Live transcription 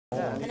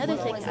Another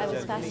thing I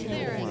was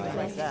fascinated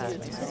with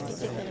this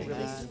particular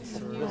piece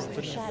was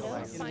the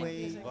shadow.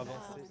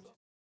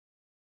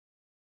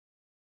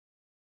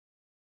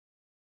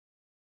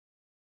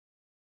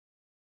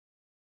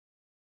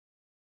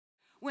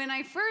 When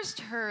I first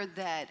heard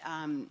that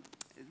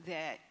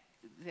that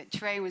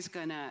Trey was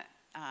going to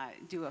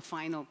do a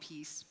final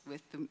piece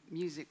with the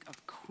music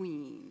of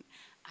Queen,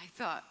 I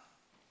thought,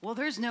 well,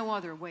 there's no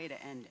other way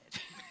to end it.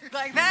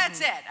 Like,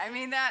 that's it. I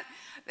mean, that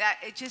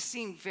it just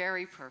seemed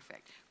very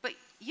perfect. But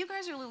you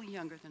guys are a little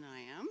younger than I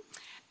am,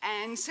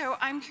 and so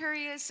I'm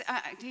curious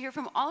to hear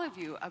from all of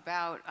you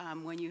about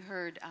when you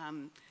heard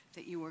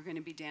that you were going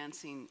to be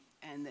dancing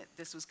and that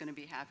this was going to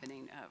be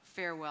happening.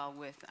 Farewell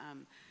with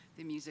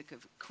the music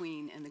of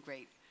Queen and the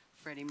great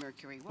Freddie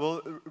Mercury.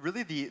 Well,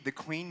 really, the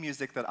Queen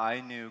music that I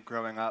knew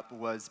growing up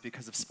was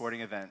because of sporting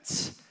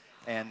events.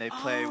 And they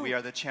play We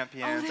Are the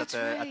Champions at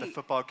the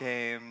football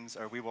games,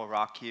 or We Will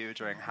Rock You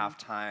during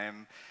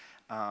halftime.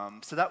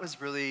 So that was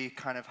really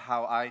kind of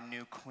how I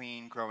knew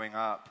Queen growing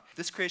up.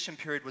 This creation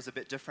period was a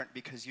bit different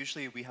because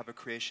usually we have a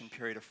creation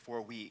period of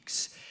 4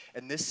 weeks.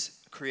 And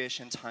this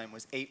creation time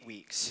was 8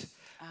 weeks,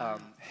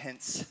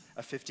 hence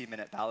a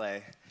 50-minute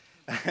ballet.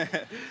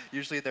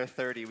 Usually they're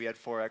 30. We had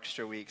 4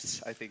 extra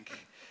weeks, I think.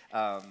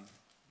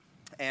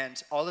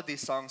 And all of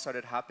these songs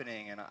started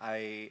happening, and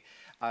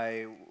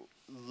I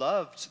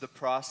loved the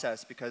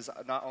process because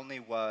not only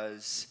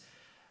was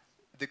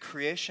the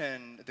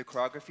creation, the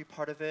choreography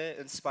part of it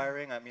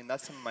inspiring. I mean,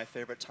 that's some of my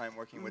favorite time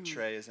working with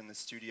Trey is in the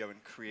studio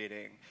and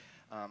creating.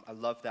 I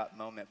love that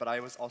moment, but I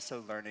was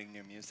also learning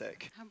new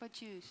music. How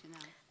about you, Chanel?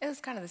 It was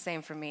kind of the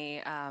same for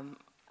me.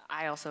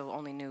 I also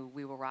only knew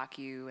We Will Rock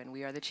You and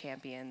We Are the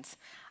Champions.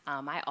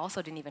 I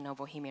also didn't even know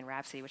Bohemian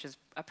Rhapsody, which is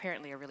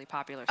apparently a really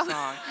popular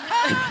song.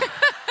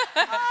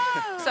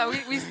 So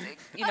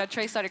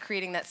Trey started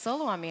creating that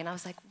solo on me, and I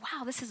was like,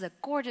 wow, this is a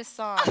gorgeous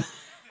song.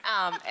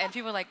 And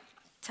people were like,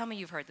 tell me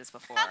you've heard this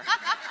before.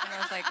 And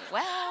I was like,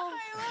 well.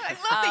 I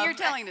love that you're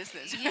telling us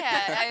this.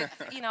 Yeah,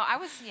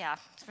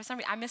 for some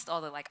reason, I missed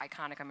all the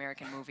iconic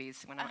American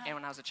movies when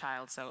I was a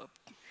child, so.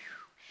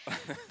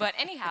 But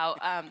anyhow,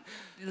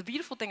 the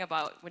beautiful thing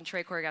about when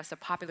Trey choreographs the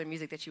popular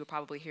music that you will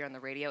probably hear on the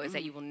radio is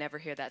that you will never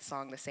hear that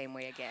song the same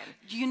way again.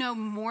 You know,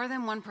 more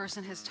than one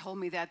person has told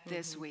me that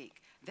this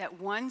week,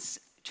 that once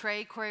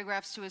Trey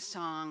choreographs to a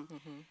song,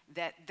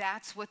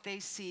 that's what they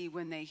see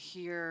when they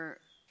hear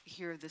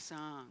the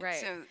song. Right.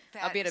 So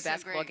I'll be at a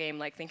basketball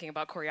game thinking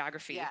about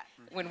choreography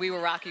when We Will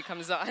Rock You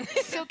comes on.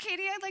 So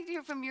Katie, I'd like to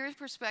hear from your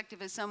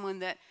perspective as someone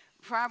that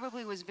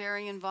probably was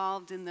very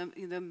involved in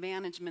the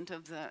management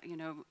of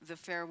the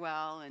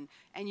farewell,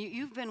 and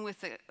you've been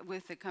with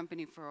the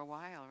company for a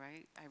while,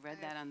 right? I read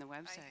that on the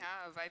website.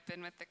 I have. I've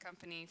been with the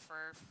company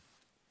for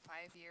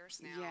 5 years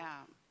now.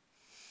 Yeah.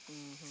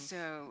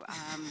 So,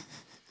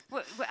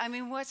 I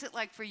mean, what's it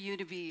like for you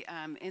to be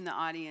in the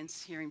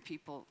audience, hearing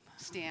people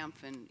stamp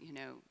and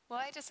Well,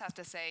 I just have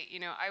to say,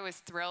 I was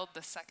thrilled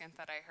the second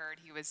that I heard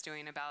he was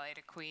doing a ballet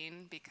to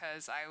Queen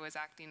because I was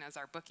acting as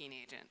our booking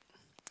agent.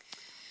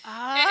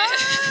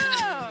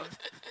 Oh.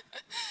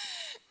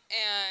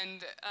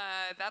 And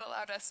that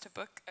allowed us to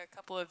book a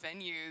couple of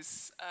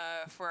venues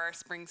for our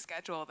spring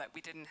schedule that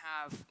we didn't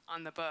have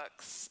on the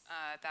books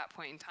at that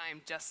point in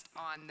time, just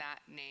on that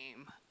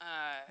name.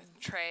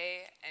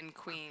 Trey and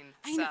Queen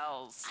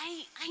sells.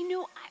 I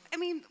know. I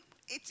mean,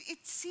 it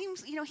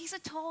seems, he's a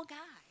tall guy.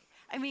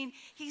 I mean,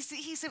 he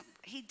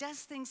does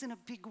things in a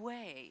big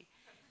way.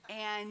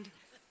 And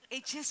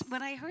it just,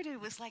 when I heard it,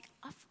 it was like,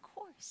 of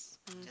course.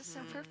 Just so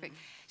perfect.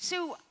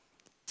 So,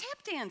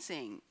 tap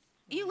dancing.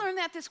 You learned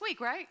that this week,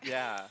 right?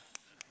 Yeah.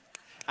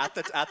 At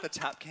the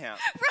tap camp.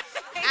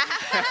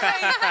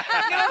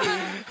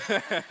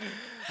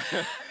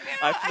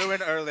 I flew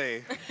in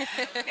early.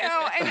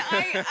 And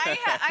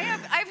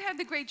I've had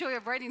the great joy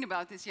of writing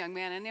about this young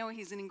man. I know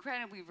he's an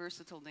incredibly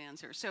versatile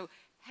dancer. So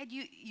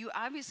you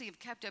obviously have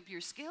kept up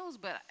your skills,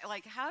 but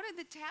how did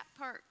the tap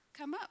part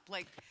come up?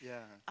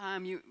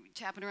 You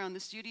tapping around the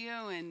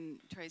studio and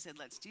Trey said,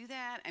 let's do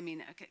that. I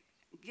mean, okay,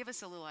 give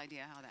us a little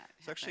idea how that happened.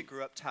 So I actually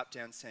grew up tap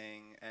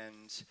dancing,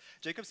 and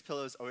Jacob's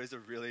Pillow is always a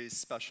really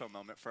special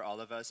moment for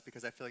all of us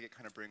because I feel like it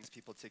kind of brings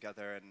people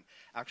together. And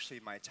actually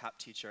my tap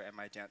teacher and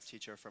my dance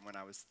teacher from when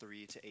I was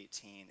 3 to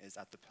 18 is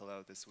at the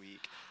Pillow this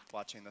week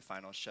watching the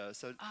final show.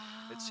 So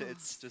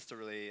it's just a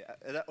really,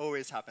 it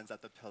always happens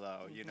at the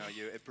Pillow.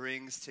 It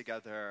brings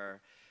together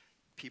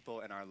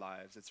people in our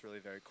lives. It's really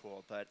very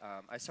cool. But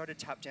I started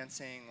tap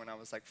dancing when I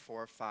was like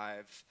 4 or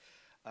 5.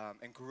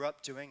 And grew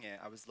up doing it.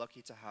 I was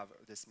lucky to have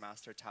this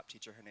master tap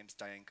teacher. Her name's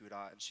Diane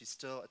Gouda, and she's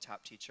still a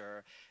tap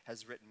teacher,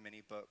 has written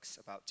many books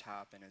about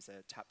tap, and is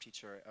a tap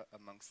teacher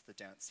amongst the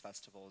dance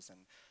festivals and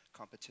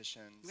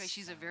competitions. Right,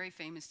 she's a very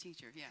famous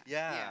teacher,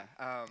 Yeah.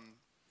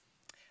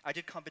 I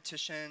did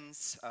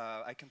competitions.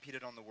 I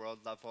competed on the world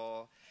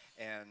level.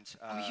 And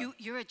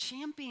you're a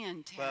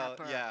champion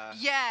tapper. Well, yeah.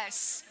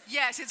 Yes,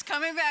 it's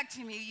coming back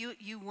to me.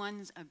 You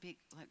won a big.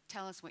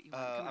 Tell us what you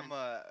won.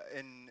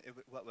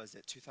 What was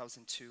it?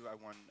 2002. I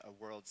won a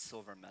world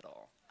silver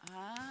medal.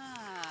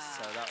 Ah.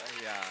 So that,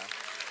 yeah.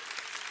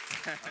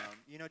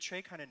 You know,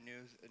 Trey kind of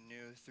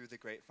knew through the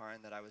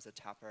grapevine that I was a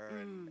tapper,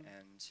 and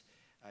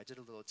I did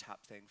a little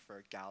tap thing for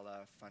a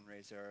gala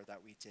fundraiser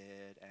that we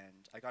did,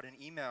 and I got an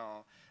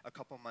email a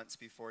couple months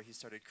before he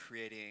started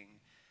creating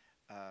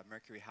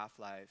Mercury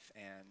Half-Life,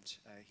 and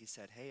he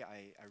said, hey,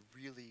 I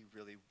really,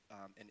 really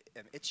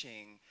am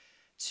itching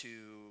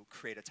to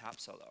create a tap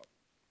solo,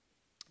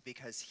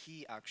 because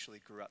he actually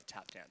grew up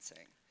tap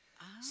dancing.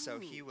 Oh, so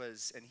he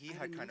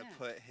had kind of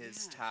put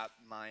his tap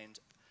mind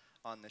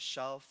on the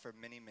shelf for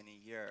many, many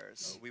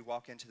years. We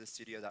walk into the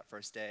studio that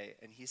first day,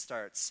 and he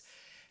starts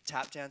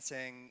tap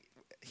dancing.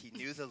 He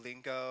knew the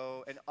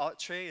lingo, and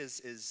Trey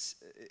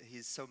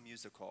he's so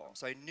musical.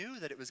 So I knew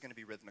that it was going to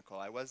be rhythmical.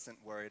 I wasn't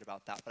worried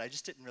about that, but I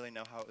just didn't really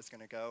know how it was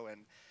going to go.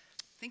 And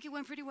I think it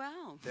went pretty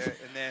well.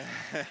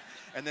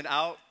 And then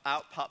out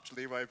popped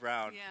Leroy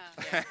Brown.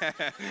 Yeah,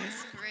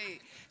 that's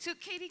great. So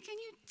Caty, can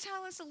you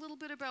tell us a little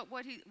bit about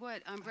what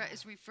Brett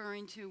is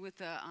referring to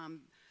with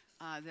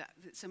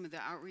some of the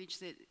outreach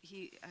that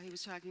he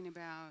was talking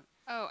about?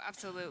 Oh,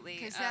 absolutely.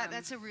 Because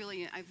that's a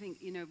really, I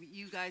think, you know,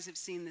 you guys have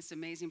seen this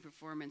amazing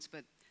performance,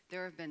 but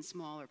there have been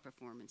smaller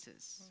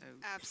performances. So.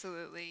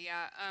 Absolutely,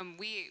 yeah.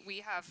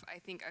 We have, I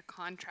think, a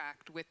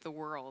contract with the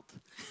world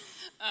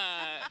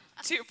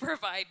to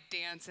provide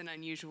dance in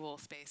unusual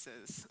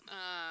spaces.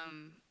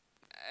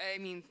 I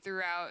mean,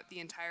 throughout the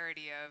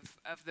entirety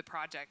of the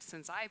project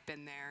since I've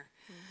been there,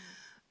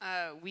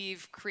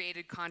 we've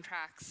created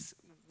contracts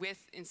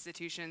with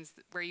institutions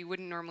where you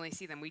wouldn't normally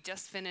see them. We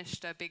just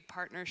finished a big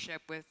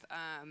partnership with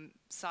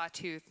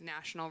Sawtooth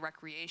National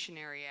Recreation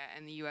Area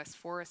and the U.S.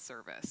 Forest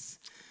Service,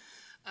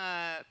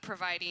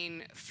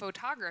 providing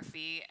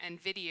photography and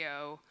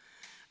video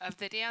of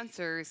the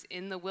dancers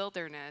in the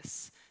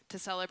wilderness to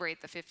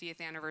celebrate the 50th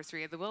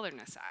anniversary of the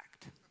Wilderness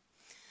Act.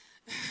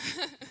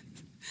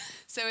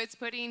 So it's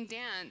putting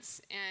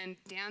dance and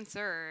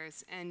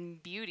dancers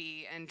and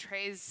beauty and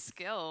Trey's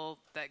skill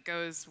that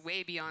goes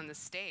way beyond the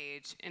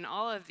stage in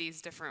all of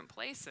these different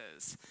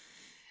places.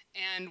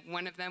 And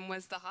one of them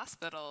was the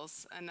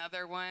hospitals.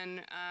 Another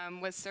one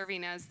was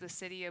serving as the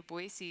city of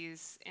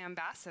Boise's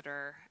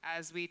ambassador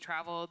as we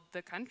traveled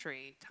the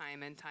country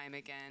time and time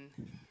again.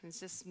 It's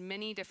just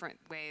many different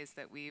ways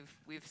that we've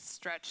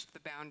stretched the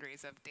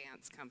boundaries of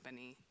dance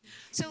company.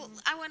 So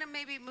I want to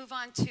maybe move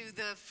on to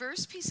the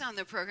first piece on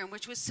the program,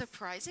 which was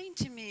surprising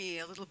to me,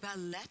 a little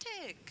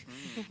balletic.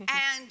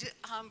 And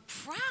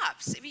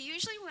props. I mean,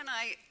 usually when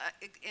I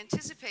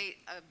anticipate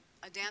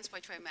a dance by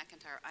Trey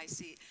McIntyre, I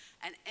see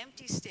an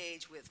empty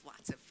stage with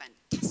lots of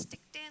fantastic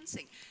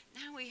dancing.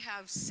 Now we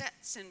have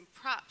sets and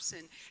props,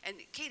 and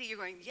Caty, you're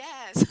going,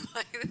 yes.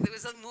 There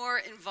was a more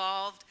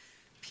involved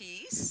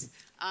piece.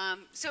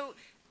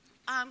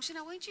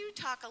 Chanel, why don't you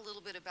talk a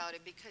little bit about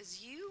it?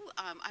 Because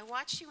I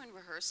watched you in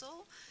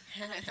rehearsral,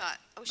 and I thought,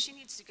 oh, she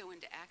needs to go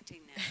into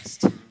acting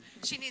next.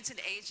 She needs an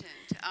agent.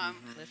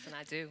 Listen,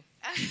 I do.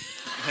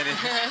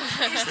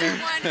 Is there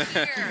one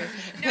here?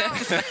 No.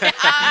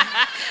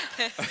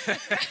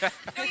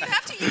 No, you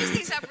have to use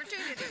these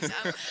opportunities.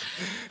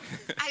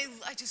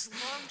 I just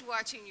loved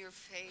watching your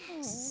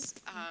face.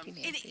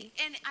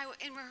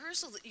 In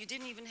rehearsal, you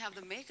didn't even have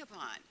the makeup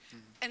on.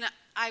 And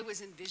I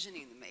was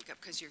envisioning the makeup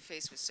because your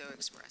face was so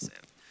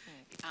expressive.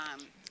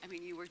 I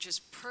mean, you were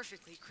just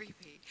perfectly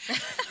creepy.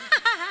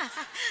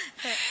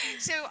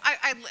 So,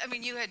 I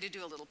mean, you had to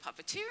do a little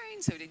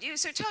puppeteering, so did you.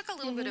 So talk a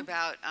little bit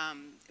about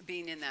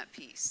being in that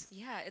piece.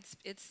 Yeah,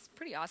 it's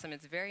pretty awesome.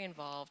 It's very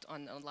involved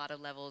on a lot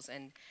of levels,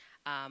 and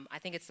I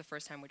think it's the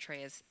first time where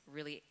Trey has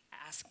really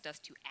asked us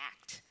to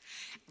act,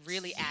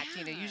 really act.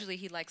 You know, usually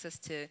he likes us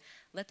to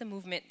let the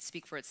movement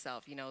speak for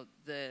itself. You know,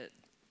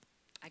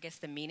 I guess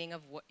the meaning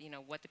of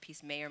what the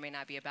piece may or may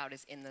not be about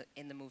is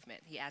in the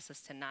movement. He asks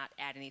us to not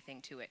add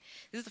anything to it.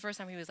 This is the first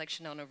time he was like,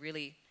 Chanel, no,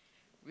 really,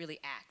 really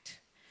act.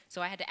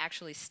 So I had to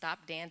actually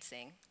stop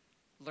dancing,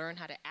 learn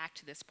how to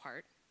act this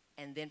part,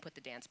 and then put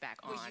the dance back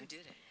on. Well, you did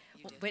it.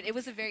 But it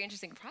was a very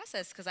interesting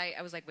process because I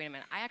was like, wait a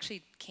minute, I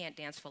actually can't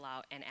dance full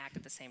out and act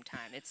at the same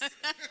time. It's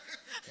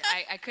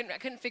I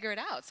couldn't figure it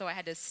out. So I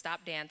had to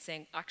stop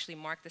dancing, actually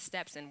mark the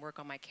steps, and work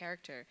on my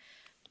character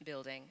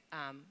building,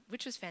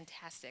 which was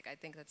fantastic. I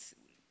think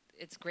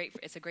it's great.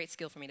 It's a great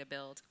skill for me to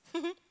build.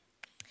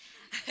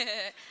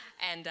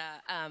 And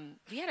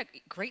we had a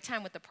great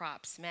time with the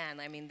props, man.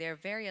 I mean, they're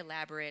very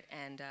elaborate,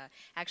 and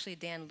actually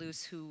Dan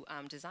Luce, who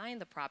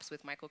designed the props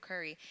with Michael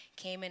Curry,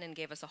 came in and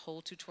gave us a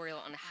whole tutorial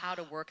on how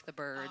to work the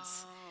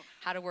birds,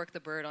 how to work the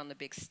bird on the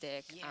big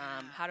stick,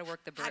 how to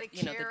work the bird,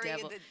 the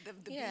devil. the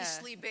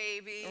beastly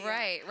baby.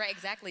 Right,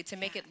 exactly, to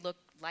make it look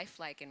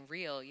lifelike and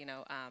real,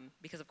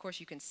 because of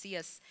course you can see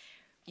us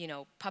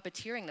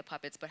puppeteering the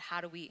puppets, but how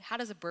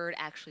does a bird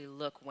actually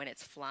look when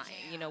it's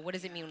flying? What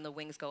does it mean when the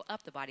wings go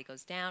up, the body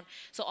goes down?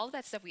 So all of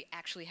that stuff we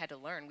actually had to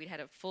learn. We had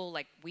a full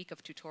week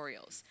of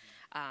tutorials,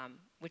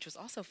 which was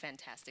also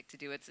fantastic to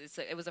do.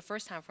 It was the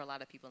first time for a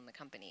lot of people in the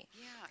company.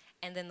 Yeah.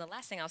 And then the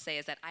last thing I'll say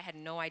is that I had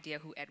no idea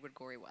who Edward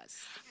Gorey was.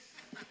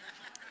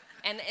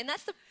 And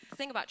that's the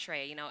thing about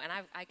Trey, and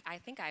I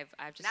think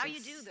I've just... Now you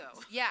do,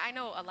 though. Yeah, I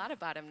know a lot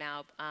about him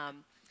now.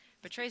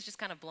 But Trey's just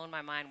kind of blown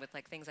my mind with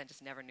like things I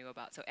just never knew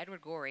about. So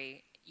Edward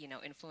Gorey, you know,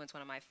 influenced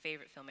one of my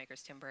favorite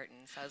filmmakers, Tim Burton.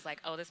 So I was like,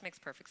 oh, this makes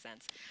perfect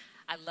sense.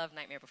 I love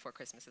Nightmare Before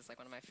Christmas. It's like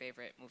one of my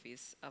favorite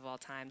movies of all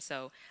time.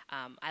 So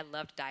I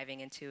loved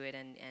diving into it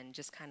and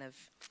just kind of,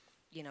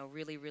 you know,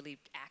 really, really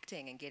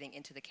acting and getting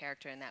into the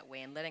character in that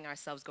way and letting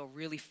ourselves go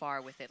really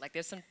far with it. Like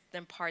there's some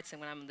parts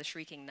when I'm the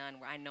shrieking nun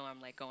where I know I'm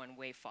like going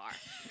way far.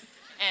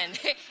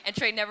 and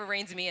Trey never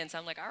reins me in, so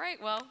I'm like, all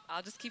right, well,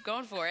 I'll just keep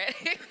going for it.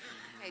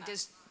 Hey,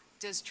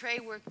 does Trey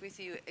work with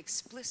you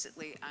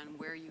explicitly on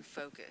where you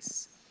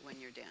focus when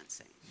you're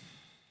dancing?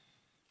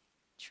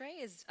 Trey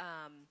is,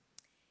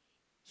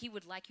 he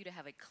would like you to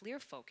have a clear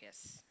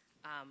focus,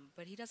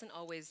 but he doesn't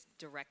always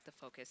direct the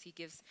focus. He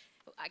gives,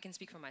 I can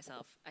speak for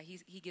myself,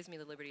 he gives me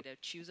the liberty to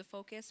choose a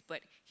focus,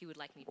 but he would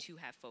like me to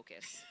have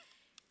focus.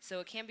 So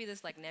it can be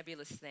this like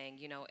nebulous thing,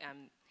 you know.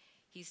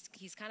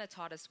 He's kind of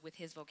taught us with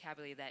his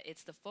vocabulary that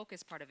it's the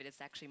focus part of it. It's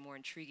actually more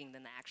intriguing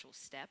than the actual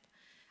step.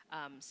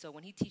 So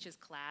when he teaches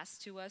class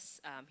to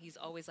us, he's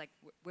always like,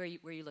 where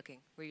are you looking?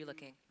 Where are you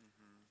looking?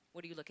 Mm-hmm.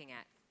 What are you looking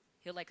at?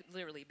 He'll like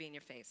literally be in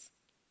your face.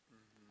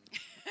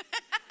 Mm-hmm.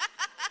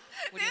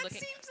 What are you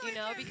looking? You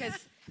know,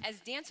 because as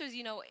dancers,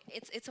 you know,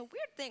 it's a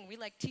weird thing. We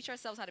like teach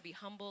ourselves how to be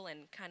humble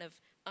and kind of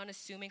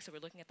unassuming. So we're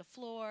looking at the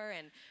floor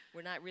and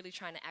we're not really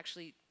trying to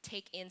actually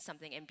take in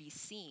something and be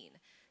seen.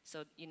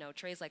 So, you know,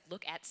 Trey's like,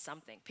 look at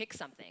something, pick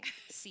something,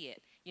 see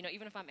it. You know,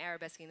 even if I'm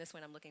arabesquing this way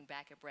and I'm looking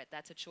back at Brett,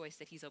 that's a choice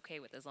that he's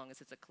okay with as long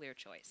as it's a clear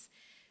choice.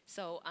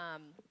 So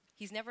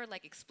he's never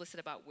like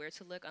explicit about where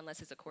to look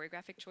unless it's a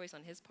choreographic choice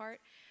on his part,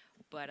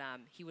 but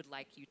he would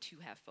like you to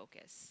have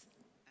focus.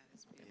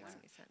 Yeah.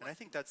 And I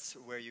think that's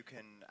where you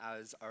can,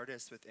 as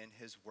artists within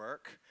his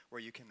work,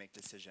 where you can make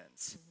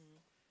decisions. Mm-hmm.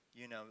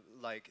 You know,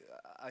 like,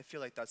 I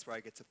feel like that's where I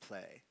get to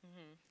play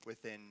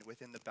within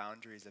the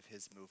boundaries of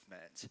his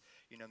movement.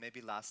 You know, maybe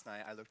last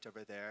night I looked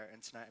over there,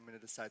 and tonight I'm going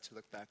to decide to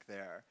look back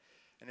there.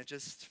 And it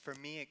just, for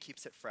me, it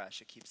keeps it fresh,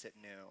 it keeps it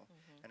new.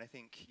 And I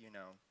think, you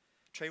know,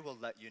 Trey will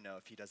let you know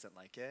if he doesn't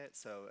like it.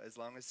 So as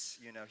long as,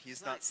 you know,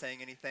 he's not saying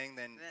anything,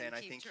 then I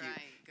think,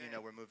 you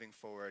know, we're moving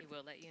forward. He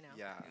will let you know.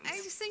 Yeah. I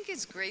just think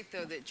it's great,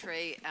 though, that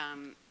Trey,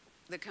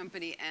 the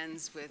company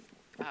ends with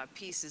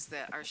pieces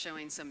that are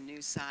showing some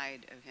new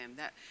side of him.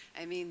 That,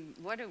 I mean,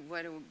 what a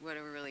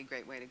really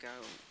great way to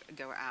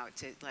go out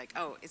to, like,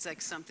 oh, it's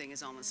like something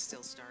is almost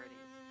still starting.